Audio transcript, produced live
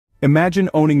Imagine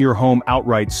owning your home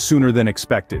outright sooner than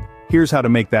expected. Here's how to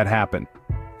make that happen.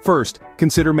 First,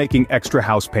 consider making extra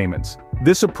house payments.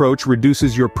 This approach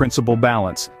reduces your principal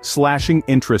balance, slashing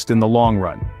interest in the long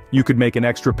run. You could make an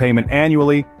extra payment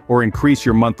annually or increase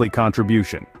your monthly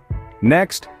contribution.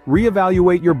 Next,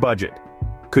 reevaluate your budget.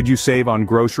 Could you save on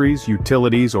groceries,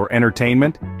 utilities, or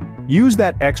entertainment? Use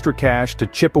that extra cash to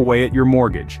chip away at your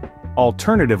mortgage.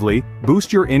 Alternatively,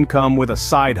 boost your income with a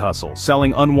side hustle,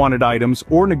 selling unwanted items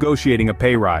or negotiating a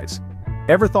pay rise.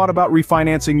 Ever thought about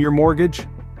refinancing your mortgage?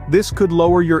 This could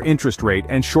lower your interest rate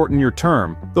and shorten your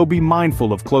term, though be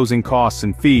mindful of closing costs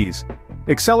and fees.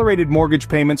 Accelerated mortgage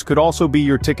payments could also be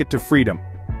your ticket to freedom.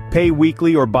 Pay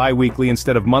weekly or bi-weekly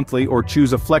instead of monthly, or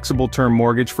choose a flexible term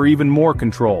mortgage for even more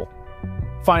control.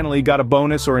 Finally, got a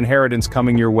bonus or inheritance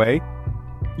coming your way?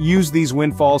 Use these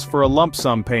windfalls for a lump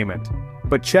sum payment.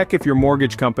 But check if your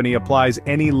mortgage company applies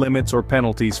any limits or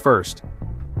penalties first.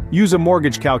 Use a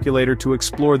mortgage calculator to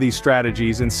explore these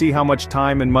strategies and see how much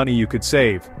time and money you could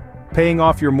save. Paying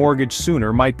off your mortgage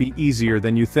sooner might be easier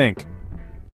than you think.